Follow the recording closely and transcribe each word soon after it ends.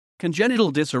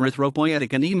Congenital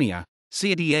Dyserythropoietic Anemia,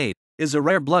 CDA, is a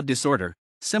rare blood disorder,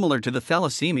 similar to the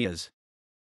thalassemias.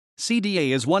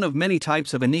 CDA is one of many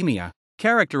types of anemia,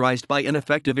 characterized by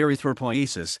ineffective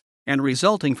erythropoiesis, and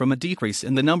resulting from a decrease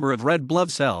in the number of red blood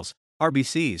cells,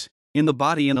 RBCs, in the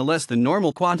body and a less than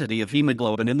normal quantity of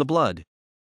hemoglobin in the blood.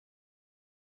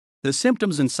 The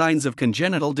symptoms and signs of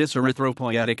congenital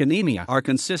dyserythropoietic anemia are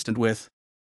consistent with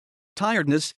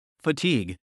tiredness,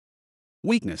 fatigue,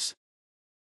 weakness,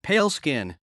 pale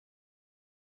skin.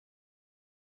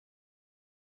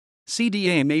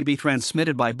 CDA may be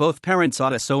transmitted by both parents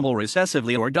autosomal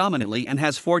recessively or dominantly and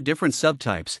has 4 different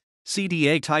subtypes: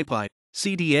 CDA type I,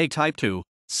 CDA type 2,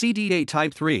 CDA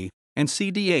type 3, and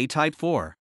CDA type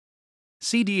 4.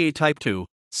 CDA type 2,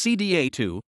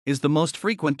 CDA2, is the most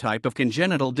frequent type of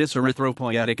congenital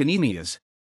dyserythropoietic anemias.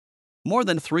 More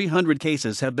than 300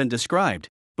 cases have been described,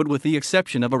 but with the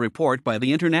exception of a report by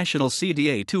the International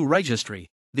CDA2 Registry,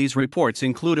 these reports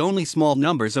include only small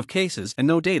numbers of cases and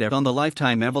no data on the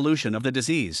lifetime evolution of the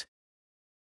disease.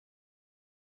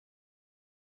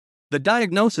 The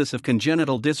diagnosis of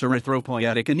congenital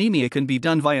dyserythropoietic anemia can be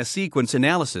done via sequence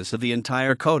analysis of the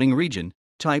entire coding region.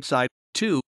 Types I,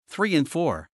 2, 3, and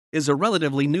 4 is a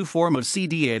relatively new form of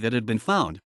CDA that had been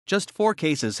found. Just 4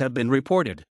 cases have been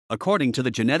reported, according to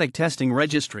the Genetic Testing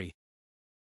Registry.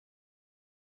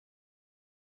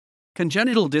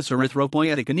 Congenital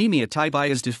dyserythropoietic anemia type I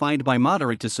is defined by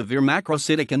moderate to severe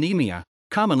macrocytic anemia,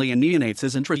 commonly in neonates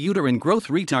as intrauterine growth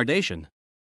retardation.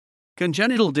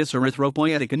 Congenital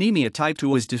dyserythropoietic anemia type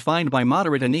 2 is defined by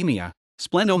moderate anemia,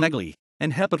 splenomegaly,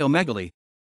 and hepatomegaly.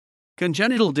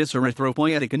 Congenital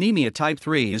dyserythropoietic anemia type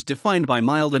 3 is defined by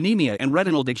mild anemia and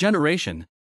retinal degeneration.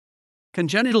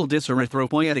 Congenital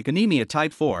dyserythropoietic anemia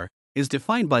type 4 is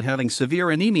defined by having severe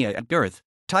anemia at birth.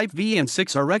 Type V and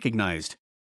 6 are recognized.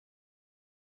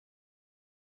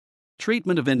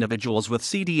 Treatment of individuals with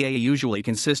CDA usually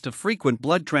consists of frequent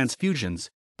blood transfusions,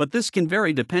 but this can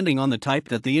vary depending on the type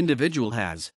that the individual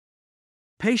has.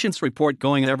 Patients report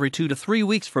going every 2 to 3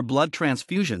 weeks for blood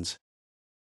transfusions.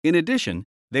 In addition,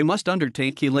 they must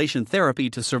undertake chelation therapy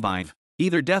to survive,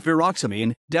 either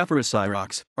deferoxamine,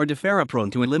 deferocyrox, or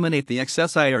deferoprone to eliminate the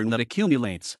excess iron that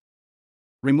accumulates.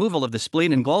 Removal of the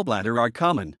spleen and gallbladder are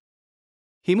common.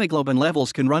 Hemoglobin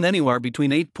levels can run anywhere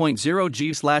between 8.0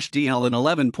 g/dl and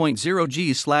 11.0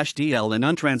 g/dl in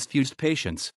untransfused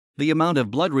patients. The amount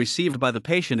of blood received by the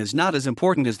patient is not as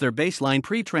important as their baseline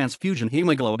pre-transfusion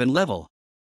hemoglobin level.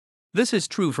 This is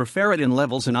true for ferritin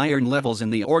levels and iron levels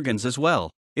in the organs as well.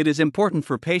 It is important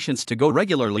for patients to go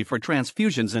regularly for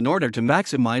transfusions in order to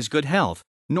maximize good health.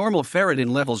 Normal ferritin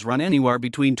levels run anywhere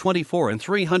between 24 and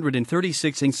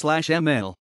 336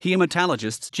 ng/ml.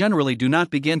 Hematologists generally do not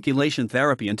begin chelation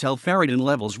therapy until ferritin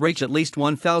levels reach at least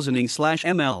 1000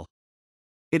 ng/ml.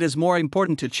 It is more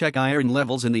important to check iron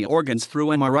levels in the organs through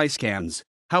MRI scans,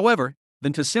 however,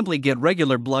 than to simply get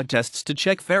regular blood tests to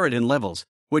check ferritin levels,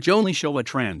 which only show a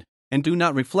trend and do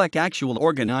not reflect actual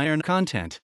organ iron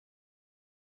content.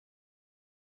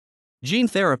 Gene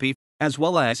therapy, as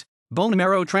well as bone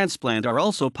marrow transplant, are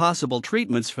also possible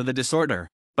treatments for the disorder,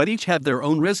 but each have their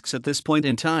own risks at this point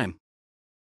in time.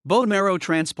 Bone marrow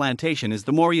transplantation is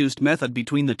the more used method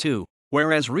between the two,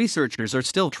 whereas researchers are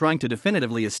still trying to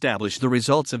definitively establish the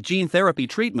results of gene therapy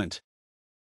treatment.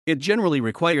 It generally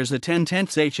requires a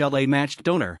 10/10 HLA matched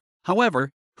donor,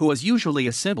 however, who is usually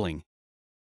a sibling.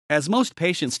 As most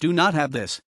patients do not have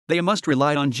this, they must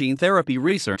rely on gene therapy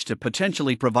research to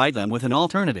potentially provide them with an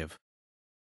alternative.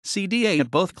 CDA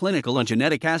at both clinical and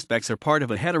genetic aspects are part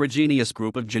of a heterogeneous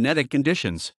group of genetic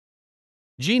conditions.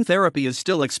 Gene therapy is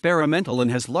still experimental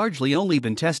and has largely only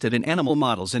been tested in animal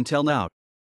models until now.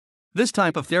 This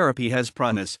type of therapy has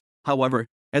promise, however,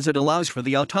 as it allows for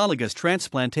the autologous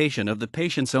transplantation of the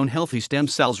patient's own healthy stem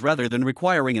cells rather than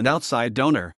requiring an outside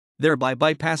donor, thereby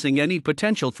bypassing any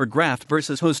potential for graft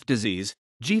versus host disease,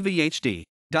 GVHD.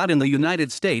 In the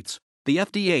United States, the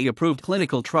FDA approved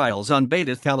clinical trials on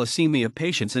beta thalassemia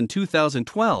patients in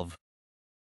 2012.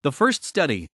 The first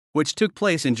study, which took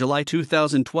place in July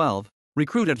 2012,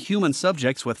 recruited human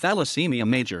subjects with thalassemia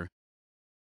major,